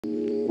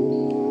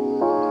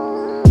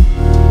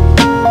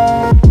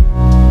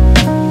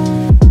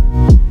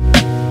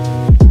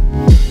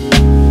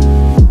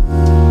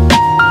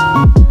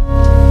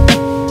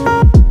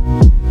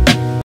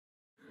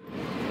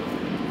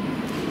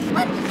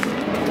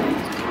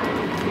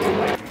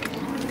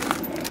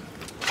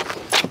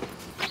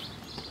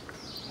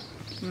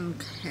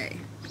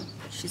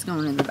She's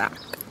going in the back.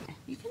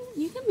 You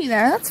can be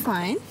there, that's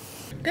fine.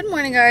 Good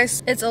morning,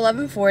 guys. It's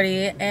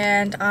 11:40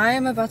 and I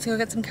am about to go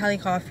get some Cali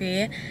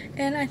coffee,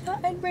 and I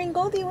thought I'd bring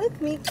Goldie with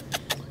me.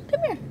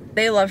 Come here.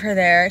 They love her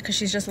there because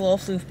she's just a little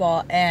floof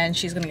ball and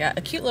she's gonna get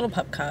a cute little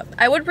pup cup.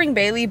 I would bring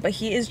Bailey, but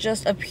he is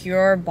just a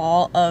pure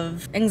ball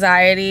of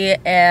anxiety,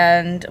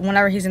 and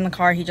whenever he's in the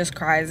car he just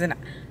cries, and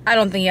I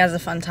don't think he has a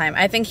fun time.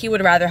 I think he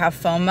would rather have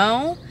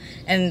FOMO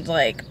and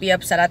like be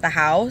upset at the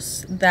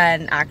house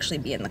than actually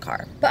be in the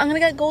car. But I'm gonna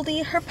get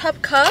Goldie her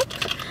pup cup.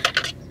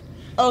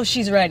 Oh,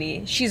 she's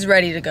ready. She's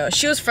ready to go.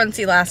 She was front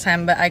seat last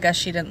time, but I guess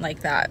she didn't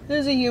like that.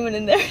 There's a human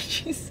in there.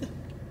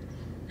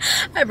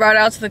 I brought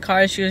her out to the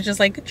car. She was just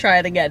like,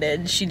 try to get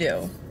in. She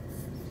knew.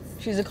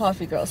 She's a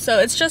coffee girl. So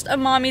it's just a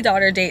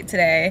mommy-daughter date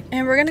today.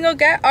 And we're gonna go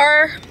get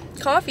our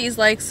coffees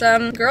like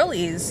some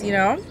girlies, you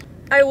know?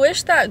 I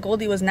wish that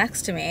Goldie was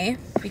next to me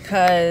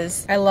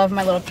because I love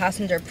my little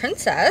passenger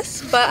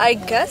princess, but I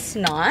guess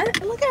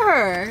not. Look at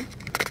her.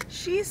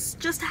 She's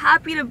just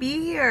happy to be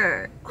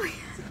here.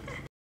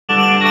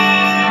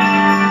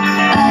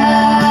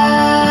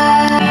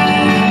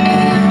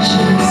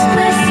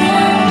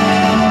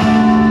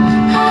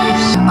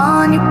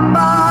 On your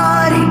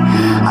body,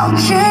 I'll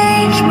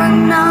change my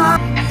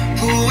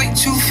number. Way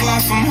too far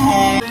from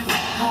home.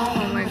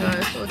 Oh my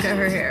gosh, look at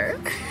her hair.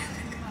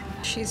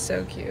 She's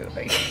so cute.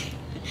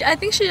 I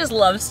think she just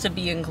loves to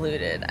be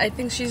included. I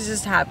think she's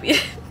just happy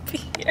to be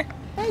here.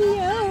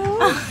 Hello.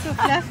 Oh, so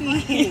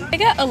fluffy. Can I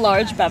get a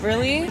large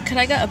Beverly? Could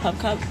I get a pup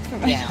cup for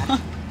my dog?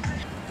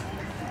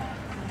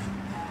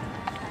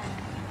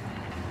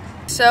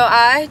 So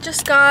I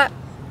just got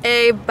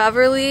a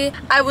Beverly.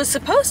 I was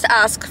supposed to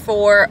ask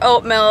for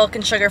oat milk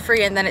and sugar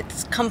free, and then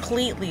it's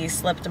completely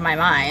slipped my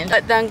mind.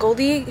 But then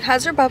Goldie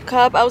has her pup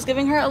cup. I was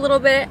giving her a little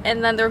bit,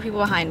 and then there were people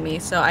behind me,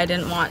 so I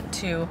didn't want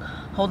to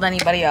hold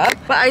anybody up.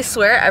 But I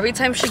swear, every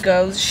time she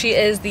goes, she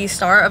is the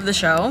star of the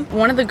show.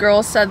 One of the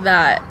girls said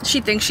that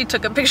she thinks she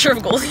took a picture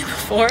of Goldie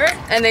before,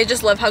 and they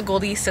just love how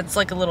Goldie sits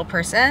like a little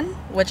person,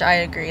 which I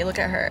agree. Look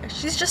at her.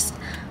 She's just,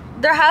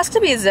 there has to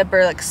be a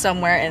zipper like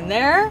somewhere in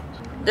there.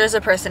 There's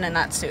a person in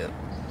that suit.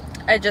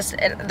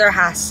 There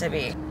has to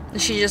be.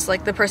 She just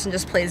like, the person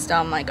just plays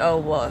dumb like, oh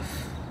woof.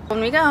 When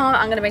we get home,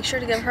 I'm gonna make sure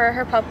to give her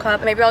her pup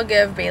cup. Maybe I'll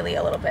give Bailey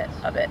a little bit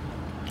of it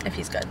if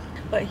he's good.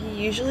 But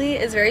he usually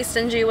is very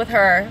stingy with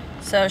her,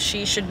 so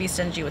she should be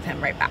stingy with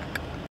him right back.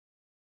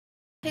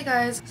 Hey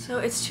guys, so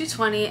it's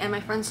 2:20 and my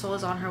friend Sol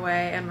is on her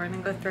way, and we're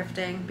gonna go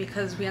thrifting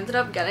because we ended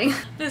up getting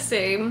the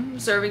same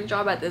serving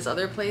job at this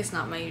other place,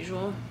 not my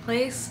usual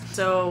place.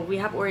 So we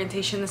have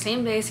orientation the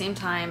same day, same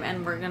time,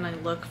 and we're gonna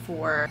look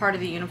for part of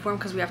the uniform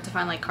because we have to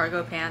find like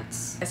cargo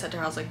pants. I said to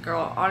her, I was like,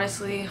 girl,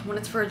 honestly, when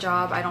it's for a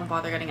job, I don't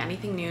bother getting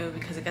anything new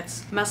because it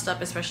gets messed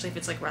up, especially if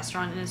it's like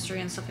restaurant industry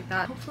and stuff like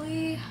that.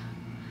 Hopefully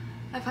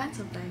I find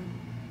something,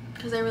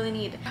 because I really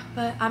need.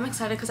 But I'm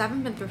excited because I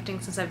haven't been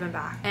thrifting since I've been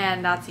back,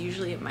 and that's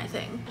usually my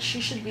thing.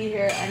 She should be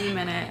here any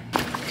minute.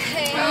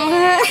 Hey.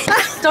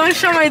 Oh. Don't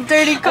show my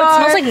dirty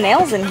car. It smells like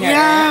nails in here.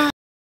 Yeah.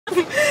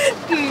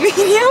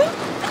 Medium?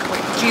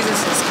 Jesus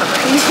is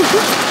coming.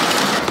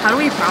 How do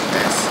we prop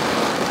this?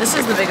 This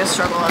is the biggest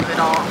struggle of it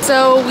all.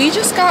 So we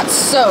just got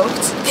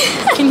soaked.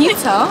 Can you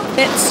tell?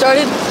 It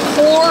started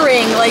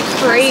pouring like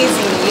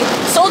crazy.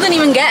 Sol didn't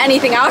even get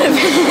anything out of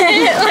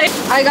it. Like,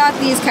 I got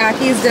these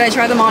khakis. Did I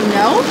try them on?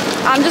 No.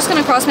 I'm just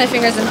gonna cross my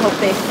fingers and hope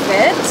they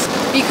fit,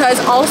 because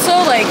also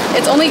like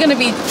it's only gonna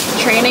be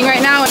training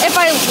right now. If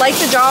I like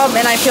the job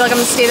and I feel like I'm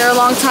gonna stay there a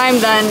long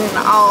time, then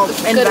I'll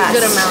invest.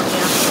 Good amount,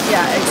 yeah.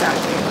 Yeah,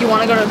 exactly. You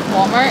want to go to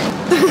Walmart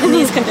in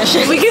these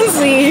conditions? We can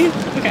see.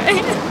 Okay.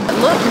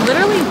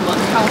 Literally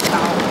look how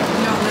foul.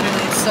 No,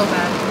 literally, it's so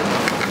bad.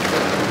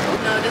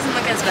 No, it doesn't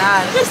look as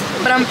bad.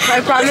 But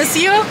I promise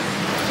you,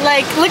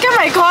 like, look at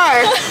my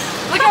car.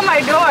 Look at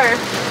my door.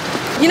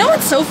 You know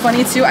what's so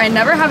funny too? I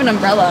never have an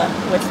umbrella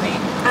with me.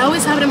 I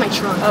always have it in my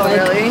trunk. Oh, like,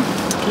 really?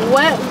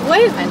 What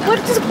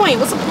is the point?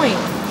 What's the point?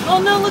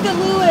 Oh no, look at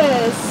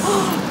Lewis.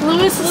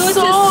 Lewis is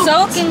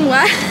soaking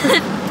wet.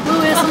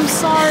 Lewis, I'm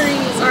sorry.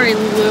 Sorry,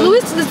 Lewis.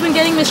 Lewis has been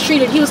getting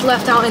mistreated. He was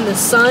left out in the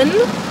sun.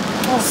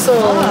 Oh, so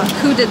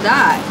who did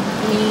that?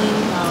 Me.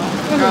 Oh,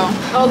 girl.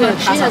 Oh, look,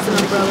 she has an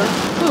umbrella.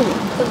 Who?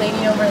 The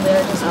lady over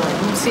there. Just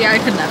see, I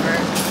could never.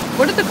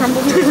 What are the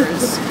crumble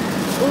papers?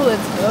 Ooh,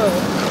 let's go.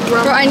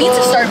 Bro, I need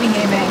to start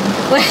behaving.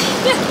 Like,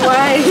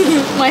 why?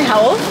 My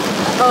health?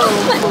 Oh.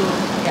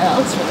 Yeah, that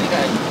looks really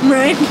good.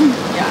 Right?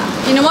 Yeah.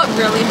 You know what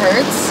really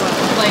hurts?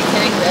 Like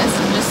hitting this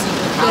and just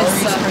seeing the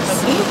calories per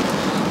cookie.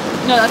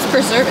 No, that's per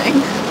serving.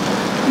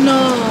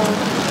 No.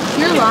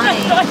 You're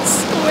lying. I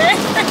swear.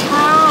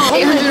 How?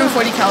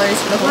 840 calories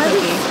for the whole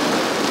cookie.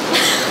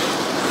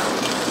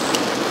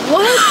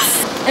 What?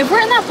 If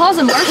we're in that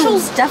plaza,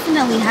 Marshall's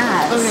definitely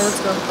has. Okay, let's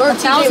go. Or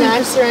TJ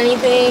Maxx or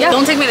anything. Yeah.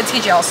 Don't take me to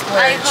TJ, I'll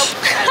splurge.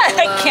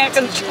 I can't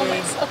control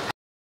myself.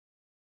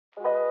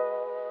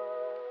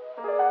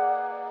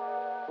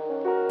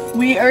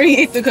 We already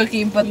ate the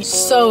cookie, but it's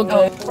so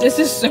good. Oh, this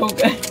is so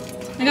good.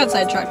 I got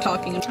sidetracked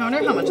talking. I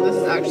wonder how much of this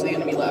is actually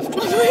gonna be left.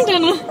 We're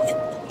done.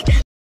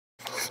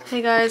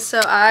 Hey guys,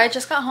 so I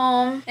just got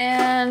home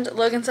and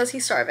Logan says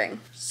he's starving.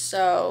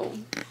 So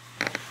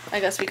I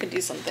guess we could do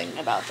something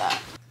about that.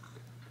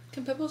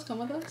 Can Pipples come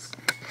with us?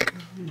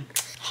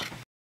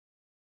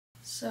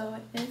 So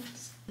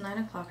it's 9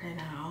 o'clock right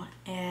now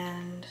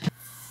and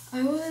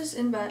I was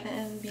in bed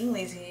and being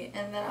lazy,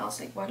 and then I was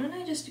like, why don't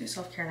I just do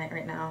self-care night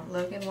right now?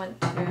 Logan went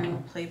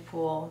to play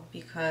pool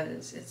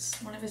because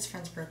it's one of his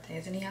friend's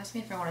birthdays and he asked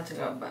me if I wanted to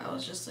go, but I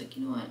was just like,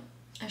 you know what?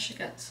 I should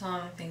get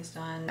some things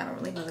done. I don't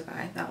really know the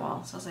guy that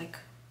well, so I was like,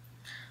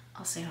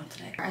 I'll say no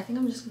today. I think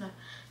I'm just gonna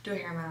do a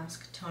hair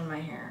mask, tone my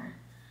hair,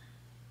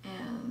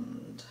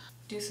 and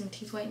do some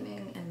teeth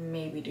whitening and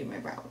maybe do my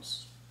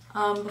brows.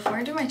 Before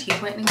I do my teeth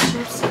whitening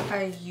strips,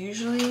 I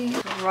usually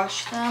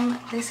brush them.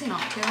 They say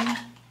not to.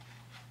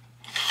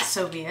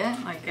 So be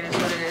it, like it is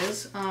what it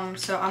is.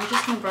 So I'm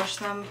just gonna brush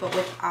them but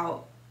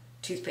without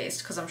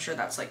toothpaste because I'm sure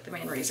that's like the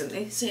main reason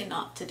they say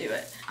not to do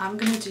it. I'm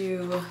gonna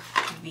do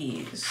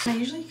these. I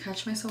usually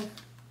catch myself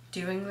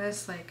doing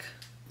this like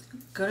a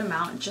good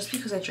amount just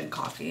because I drink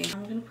coffee.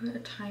 I'm gonna put a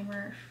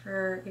timer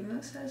for, even though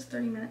it says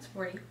 30 minutes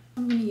 40.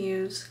 I'm gonna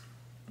use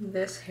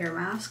this hair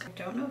mask.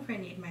 I don't know if I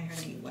need my hair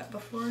to be wet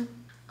before.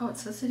 Oh, it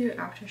says to do it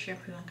after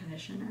shampoo and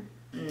conditioner.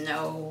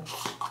 No,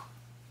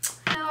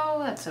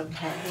 that's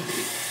okay.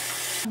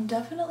 I'm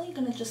definitely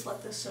gonna just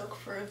let this soak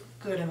for a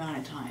good amount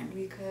of time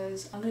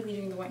because I'm gonna be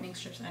doing the whitening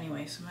strips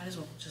anyway, so might as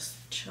well just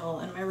chill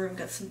in my room,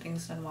 get some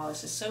things done while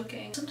this is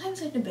soaking.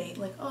 Sometimes I debate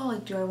like, oh,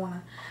 like do I want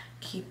to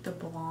keep the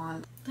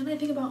blonde? Then I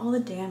think about all the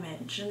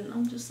damage and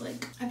I'm just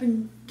like, I've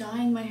been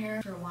dyeing my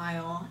hair for a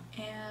while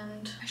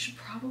and I should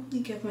probably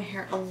give my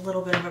hair a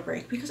little bit of a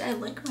break because I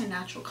like my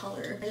natural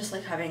color. I just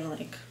like having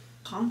like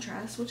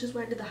contrast, which is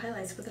why I did the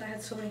highlights, but then I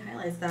had so many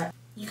highlights that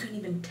you couldn't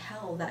even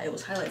tell that it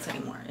was highlights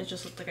anymore. It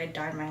just looked like I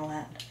dyed my whole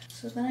head.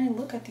 So then I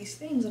look at these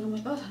things and I'm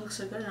like, oh, that looks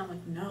so good. And I'm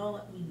like, no,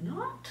 let me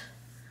not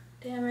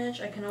damage.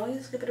 I can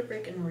always give it a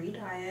break and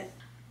re-dye it.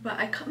 But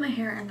I cut my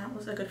hair and that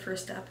was a good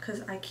first step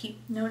because I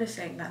keep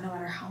noticing that no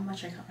matter how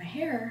much I cut my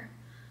hair,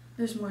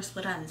 there's more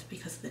split ends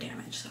because of the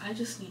damage. So I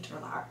just need to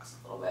relax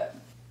a little bit.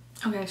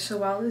 Okay, so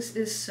while this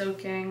is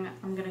soaking,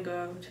 I'm gonna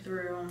go to the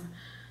room.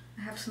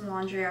 I have some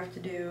laundry I have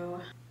to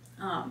do.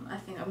 I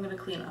think I'm gonna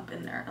clean up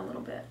in there a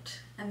little bit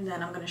and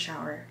then I'm gonna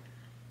shower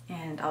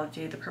and I'll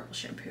do the purple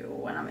shampoo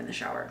when I'm in the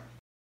shower.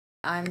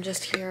 I'm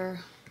just here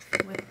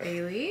with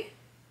Bailey.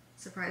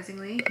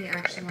 Surprisingly, he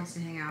actually wants to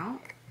hang out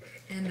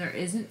and there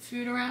isn't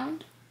food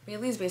around.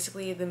 Bailey's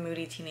basically the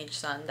moody teenage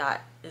son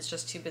that is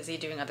just too busy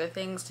doing other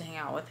things to hang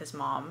out with his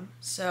mom.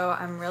 So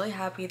I'm really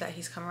happy that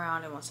he's come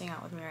around and wants to hang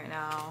out with me right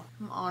now.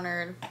 I'm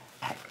honored.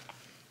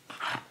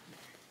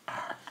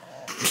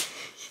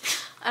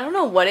 I don't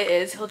know what it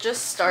is. He'll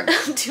just start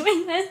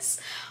doing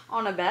this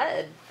on a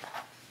bed.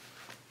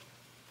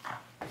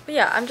 But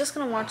yeah, I'm just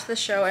gonna watch the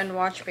show and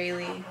watch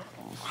Bailey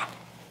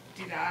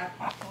do that.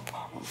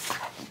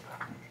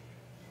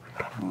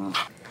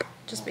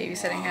 Just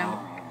babysitting him.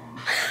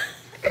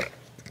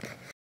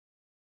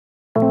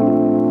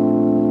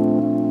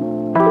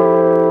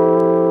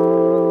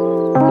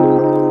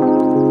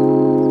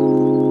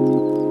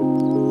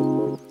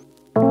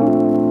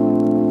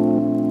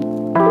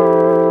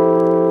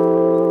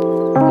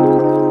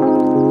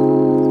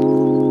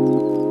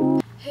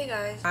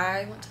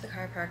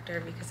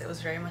 Because it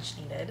was very much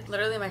needed.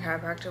 Literally my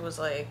chiropractor was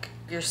like,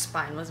 your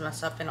spine was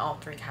messed up in all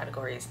 3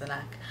 categories: the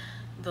neck,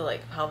 the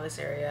like pelvis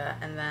area,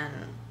 and then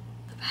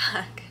the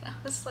back. And I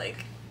was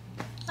like,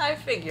 I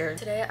figured.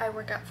 Today I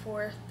work at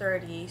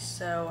 4:30,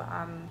 so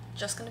I'm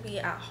just gonna be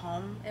at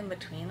home in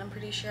between. I'm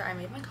pretty sure I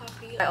made my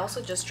coffee. I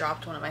also just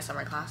dropped one of my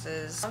summer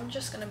classes. I'm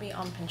just gonna be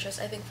on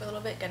Pinterest I think for a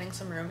little bit, getting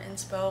some room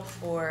inspo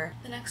for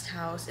the next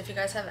house. If you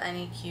guys have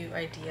any cute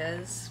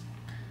ideas,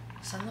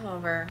 send them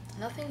over.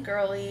 Nothing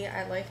girly.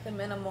 I like the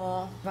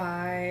minimal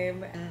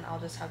vibe and I'll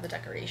just have the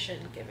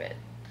decoration give it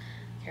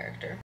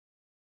character.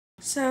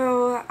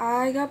 So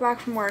I got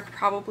back from work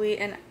probably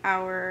an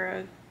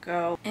hour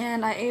ago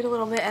and I ate a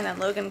little bit and then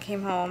Logan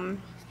came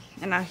home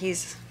and now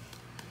he's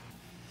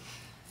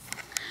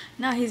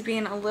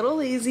being a little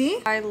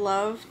lazy. I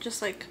love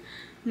just like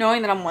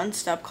knowing that I'm one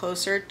step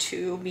closer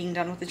to being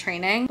done with the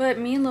training. But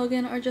me and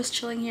Logan are just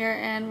chilling here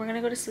and we're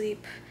gonna go to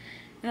sleep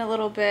in a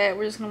little bit.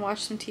 We're just gonna watch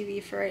some TV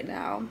for right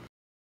now.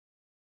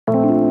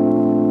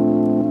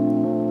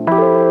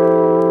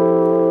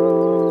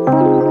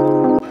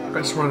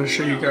 I just wanted to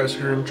show you guys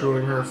her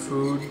enjoying her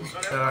food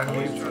that I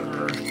made for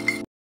her.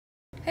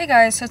 Hey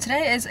guys, so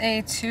today is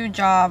a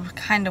 2-job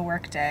kind of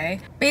work day.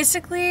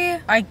 Basically,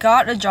 I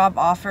got a job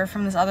offer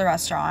from this other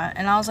restaurant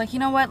and I was like, you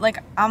know what, like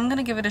I'm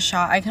gonna give it a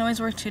shot. I can always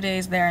work 2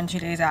 days there and 2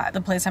 days at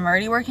the place I'm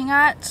already working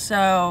at.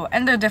 So,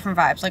 and they're different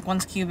vibes, like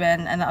one's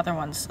Cuban and the other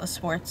one's a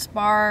sports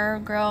bar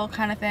grill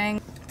kind of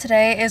thing.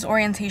 Today is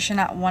orientation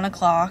at 1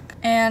 o'clock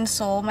and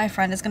Sol, my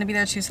friend, is gonna be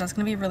there too, so that's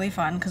gonna be really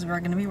fun because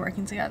we're gonna be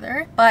working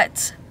together.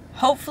 But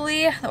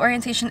hopefully the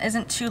orientation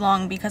isn't too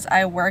long because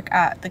I work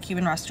at the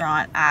Cuban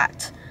restaurant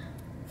at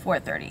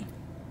 4:30.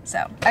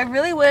 So I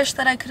really wish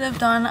that I could have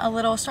done a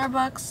little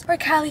Starbucks or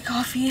Cali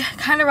coffee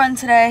kind of run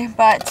today,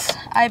 but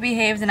I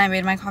behaved and I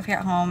made my coffee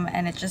at home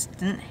and it just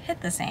didn't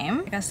hit the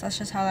same. I guess that's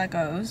just how that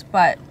goes.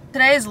 But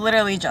today is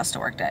literally just a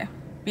work day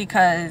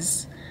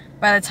because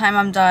by the time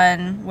I'm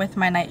done with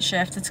my night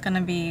shift, it's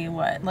gonna be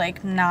what,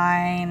 like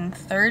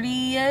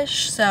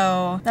 9:30-ish.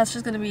 So that's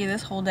just gonna be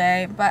this whole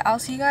day. But I'll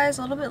see you guys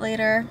a little bit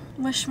later.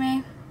 Wish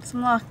me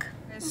some luck.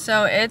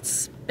 So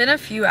it's been a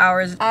few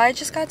hours. I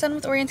just got done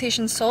with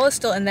orientation. Sol is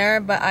still in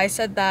there, but I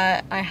said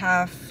that I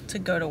have to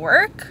go to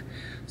work.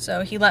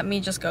 So he let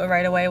me just go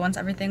right away once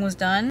everything was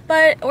done.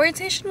 But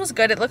orientation was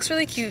good. It looks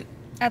really cute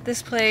at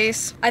this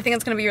place. I think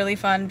it's gonna be really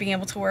fun being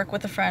able to work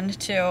with a friend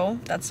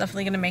too. That's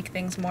definitely gonna make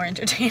things more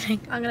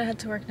entertaining. I'm gonna head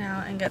to work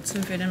now and get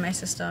some food in my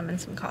system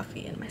and some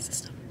coffee in my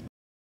system.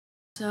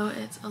 So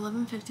it's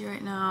 11:50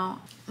 right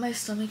now. My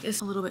stomach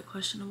is a little bit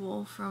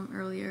questionable from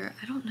earlier.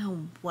 I don't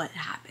know what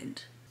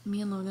happened. Me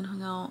and Logan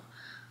hung out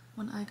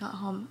when I got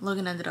home.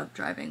 Logan ended up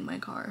driving my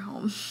car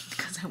home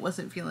because I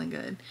wasn't feeling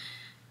good.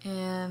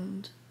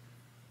 And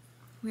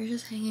we were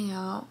just hanging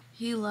out.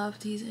 He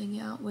left, he's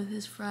hanging out with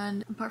his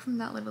friend. Apart from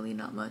that, literally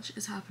not much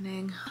is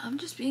happening. I'm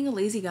just being a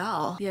lazy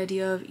gal. The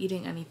idea of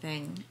eating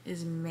anything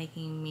is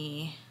making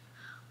me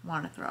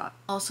want to throw up.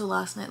 Also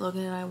last night,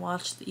 Logan and I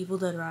watched The Evil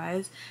Dead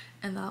Rise,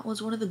 and that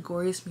was one of the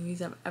goriest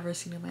movies I've ever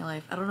seen in my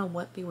life. I don't know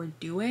what they were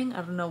doing.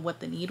 I don't know what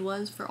the need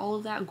was for all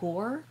of that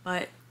gore,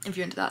 but if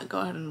you're into that,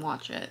 go ahead and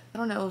watch it. I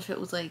don't know if it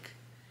was like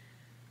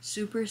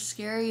super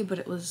scary, but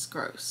it was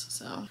gross.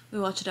 So we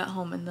watched it at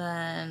home and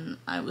then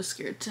I was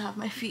scared to have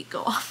my feet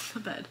go off the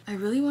bed. I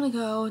really want to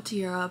go to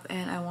Europe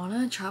and I want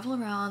to travel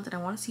around and I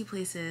want to see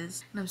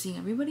places, and I'm seeing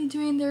everybody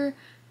doing their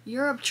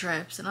Europe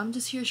trips and I'm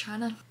just here trying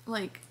to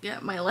like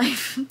get my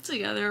life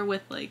together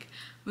with like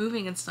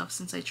moving and stuff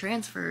since I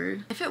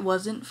transferred. If it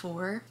wasn't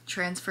for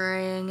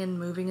transferring and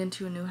moving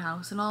into a new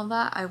house and all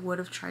that, I would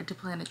have tried to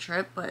plan a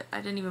trip, but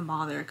I didn't even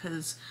bother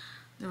because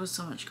there was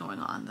so much going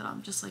on that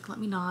I'm just like, let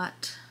me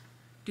not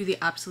do the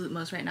absolute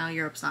most right now.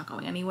 Europe's not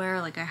going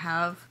anywhere. Like, I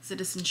have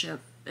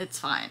citizenship. It's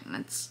fine.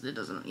 It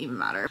doesn't even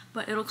matter.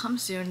 But it'll come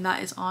soon.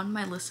 That is on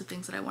my list of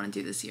things that I want to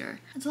do this year.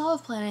 It's a lot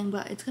of planning,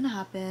 but it's gonna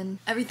happen.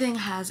 Everything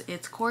has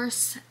its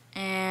course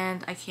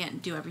and I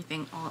can't do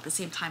everything all at the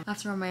same time. I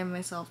have to remind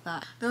myself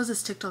that there was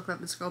this TikTok that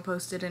this girl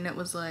posted and it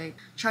was like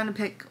trying to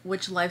pick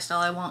which lifestyle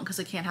I want because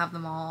I can't have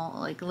them all.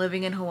 Like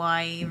living in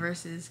Hawaii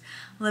versus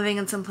living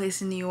in some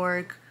place in New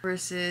York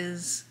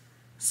versus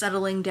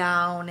settling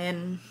down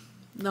in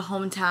the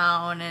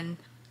hometown and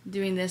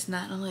doing this and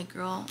that. And I'm like,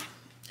 girl,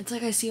 it's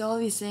like I see all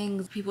these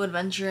things, people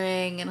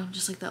adventuring, and I'm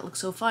just like, that looks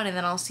so fun. And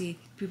then I'll see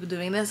people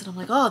doing this and I'm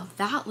like, oh,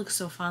 that looks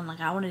so fun.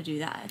 Like, I want to do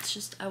that. It's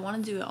just, I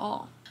want to do it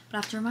all. But I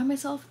have to remind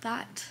myself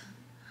that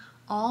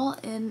all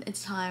in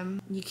its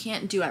time, you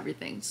can't do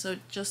everything. So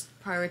just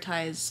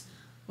prioritize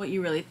what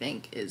you really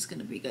think is going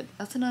to be good.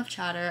 That's enough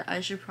chatter.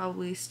 I should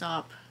probably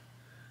stop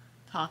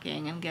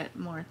talking and get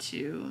more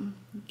to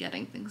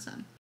getting things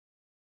done.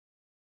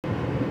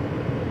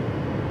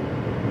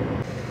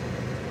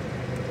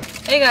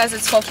 Hey guys,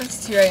 it's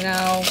 12:52 right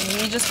now.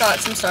 We just got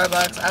some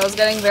Starbucks. I was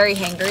getting very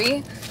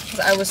hangry because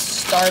I was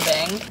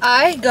starving.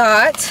 I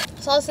got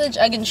sausage,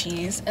 egg, and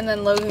cheese, and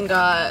then Logan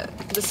got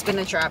the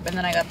spinach wrap, and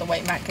then I got the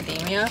white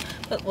macadamia.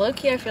 But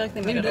low-key, I feel like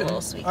they made it a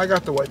little sweet. I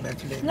got the white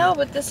macadamia. No,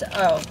 but this,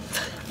 oh.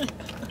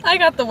 I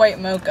got the white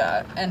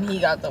mocha, and he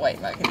got the white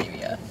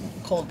macadamia.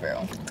 Cold brew.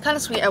 It's kind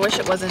of sweet. I wish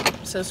it wasn't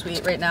so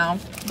sweet right now.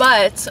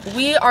 But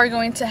we are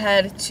going to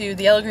head to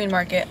the Yellow Green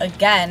Market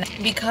again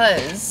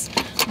because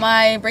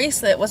my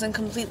bracelet wasn't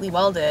completely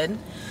welded.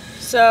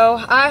 So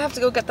I have to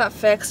go get that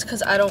fixed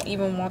because I don't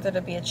even want there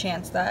to be a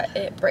chance that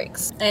it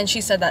breaks. And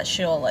she said that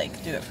she'll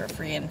like do it for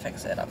free and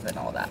fix it up and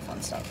all that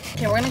fun stuff.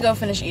 Okay, we're gonna go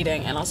finish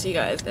eating and I'll see you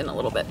guys in a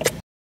little bit.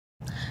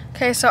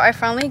 Okay, so I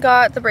finally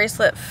got the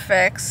bracelet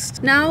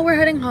fixed. Now we're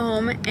heading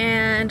home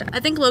and I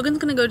think Logan's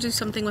gonna go do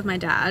something with my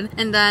dad.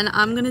 And then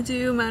I'm gonna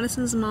do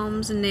Madison's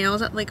mom's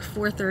nails at like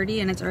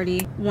 4:30 and it's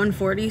already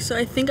 1:40. So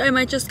I think I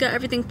might just get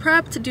everything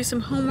prepped to do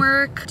some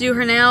homework, do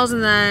her nails,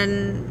 and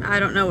then I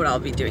don't know what I'll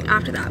be doing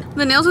after that.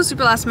 The nails were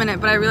super last minute,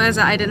 but I realized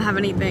that I didn't have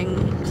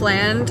anything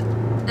planned.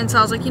 And so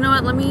I was like, you know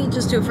what, let me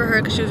just do it for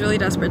her because she was really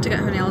desperate to get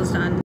her nails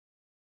done.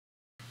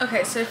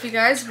 Okay, so if you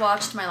guys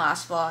watched my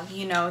last vlog,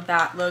 you know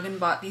that Logan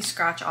bought these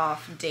scratch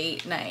off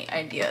date night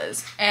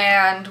ideas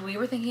and we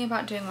were thinking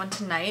about doing one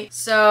tonight.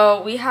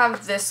 So we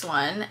have this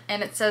one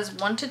and it says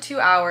 1 to 2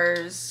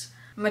 hours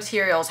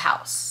materials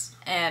house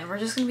and we're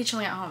just gonna be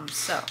chilling at home.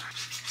 So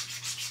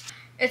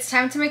it's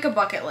time to make a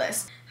bucket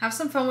list. Have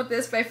some fun with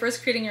this by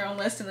first creating your own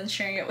list and then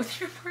sharing it with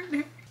your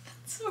partner.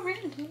 That's so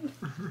random.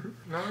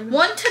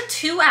 1 to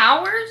 2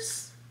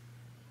 hours?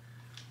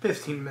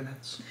 15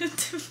 minutes.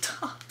 2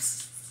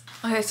 tops.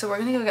 Okay, so we're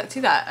gonna go get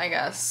to that, I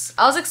guess.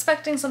 I was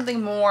expecting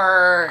something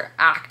more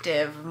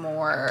active,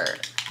 more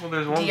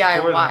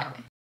DIY.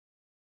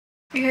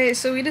 Okay,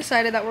 so we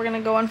decided that we're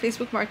gonna go on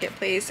Facebook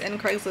Marketplace and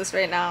Craigslist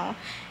right now.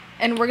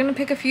 And we're gonna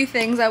pick a few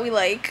things that we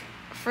like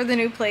for the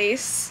new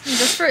place,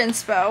 just for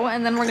inspo,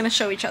 and then we're gonna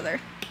show each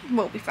other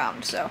what we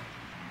found, so.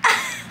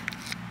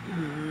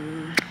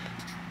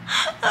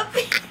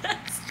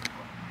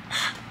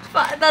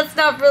 That's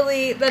not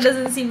really, that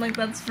doesn't seem like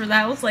that's for the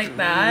house like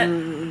that.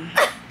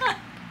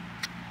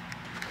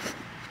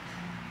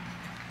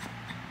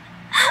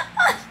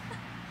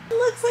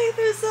 Looks like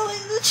they're selling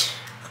the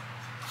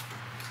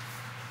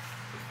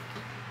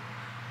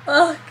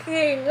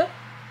okay.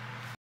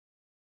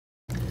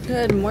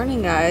 Good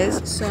morning,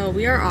 guys. So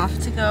we are off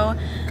to go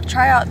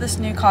try out this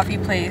new coffee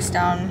place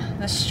down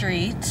the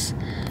street.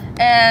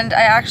 And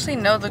I actually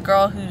know the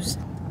girl whose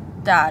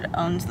dad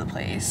owns the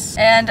place.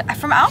 And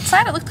from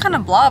outside it looked kind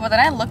of blah, but then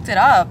I looked it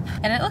up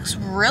and it looks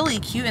really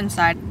cute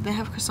inside. They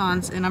have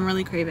croissants and I'm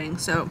really craving.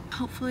 So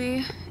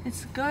hopefully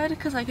it's good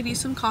because I could use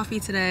some coffee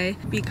today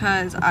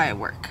because I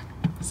work.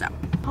 So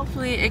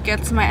hopefully it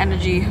gets my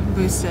energy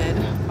boosted,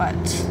 but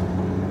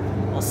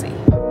we'll see.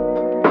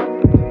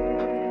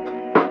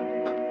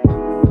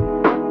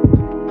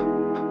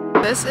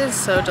 This is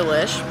so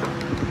delish.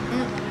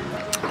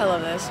 I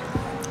love this.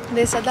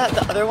 They said that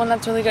the other one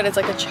that's really good is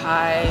like a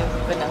chai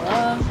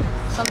vanilla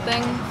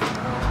something.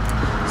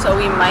 So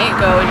we might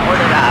go and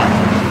order that.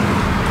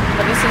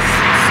 But this is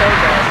so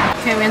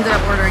good. Okay, we ended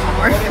up ordering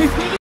more.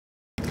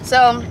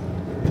 So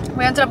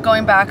we ended up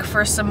going back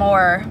for some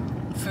more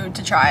food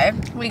to try.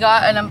 We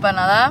got an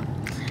empanada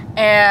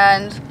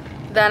and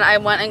then I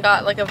went and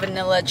got like a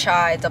vanilla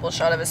chai double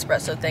shot of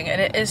espresso thing and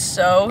it is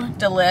so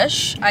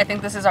delish. I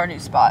think this is our new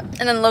spot.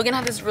 And then Logan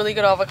had this really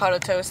good avocado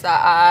toast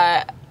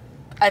that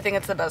I think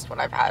it's the best one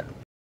I've had.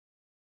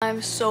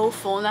 I'm so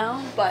full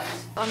now, but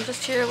I'm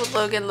just here with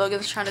Logan.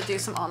 Logan's trying to do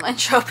some online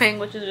shopping,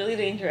 which is really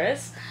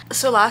dangerous.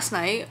 So last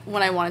night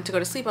when I wanted to go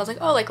to sleep, I was like,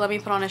 oh, like let me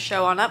put on a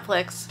show on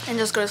Netflix and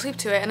just go to sleep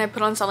to it. And I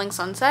put on Selling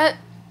Sunset.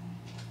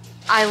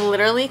 I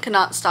literally could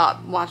not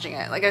stop watching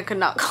it. Like I could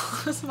not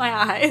close my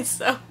eyes.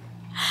 So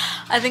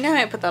I think I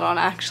might put that on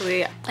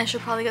actually. I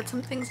should probably get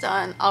some things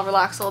done. I'll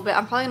relax a little bit.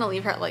 I'm probably gonna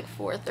leave her at like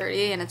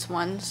 4:30 and it's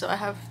 1, so I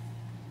have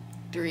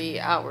 3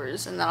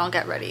 hours and then I'll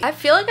get ready. I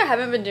feel like I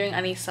haven't been doing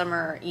any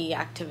summer-y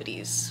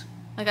activities.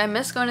 Like I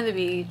miss going to the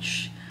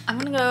beach. I'm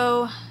gonna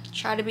go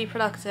try to be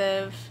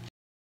productive.